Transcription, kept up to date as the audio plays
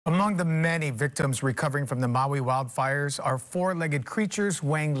Among the many victims recovering from the Maui wildfires are four-legged creatures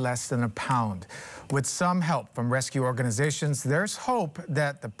weighing less than a pound. With some help from rescue organizations, there's hope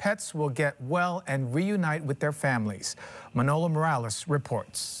that the pets will get well and reunite with their families. Manola Morales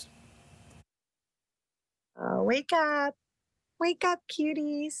reports. Oh, wake up,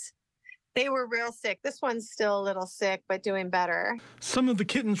 cuties. They were real sick. This one's still a little sick, but doing better. Some of the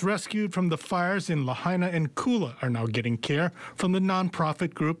kittens rescued from the fires in Lahaina and Kula are now getting care from the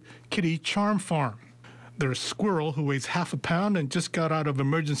nonprofit group Kitty Charm Farm. There's Squirrel, who weighs half a pound and just got out of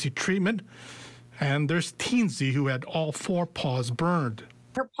emergency treatment. And there's Teensy, who had all four paws burned.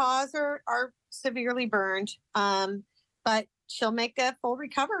 Her paws are severely burned, but she'll make a full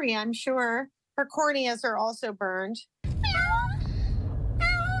recovery, I'm sure. Her corneas are also burned.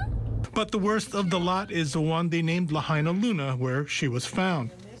 But the worst of the lot is the one they named Lahaina Luna, where she was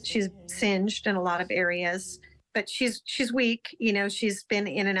found. She's singed in a lot of areas, but she's weak. You know, she's been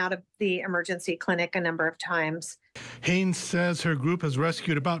in and out of the emergency clinic a number of times. Haynes says her group has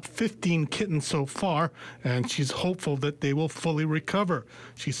rescued about 15 kittens so far, and she's hopeful that they will fully recover.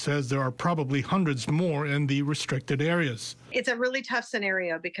 She says there are probably hundreds more in the restricted areas. It's a really tough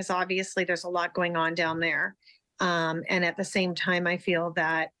scenario because obviously there's a lot going on down there. And at the same time, I feel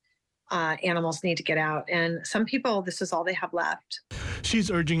that animals need to get out. And some people, this is all they have left. She's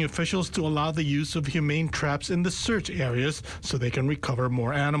urging officials to allow the use of humane traps in the search areas so they can recover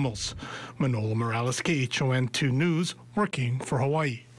more animals. Manola Morales, KHON2 News, working for Hawaii.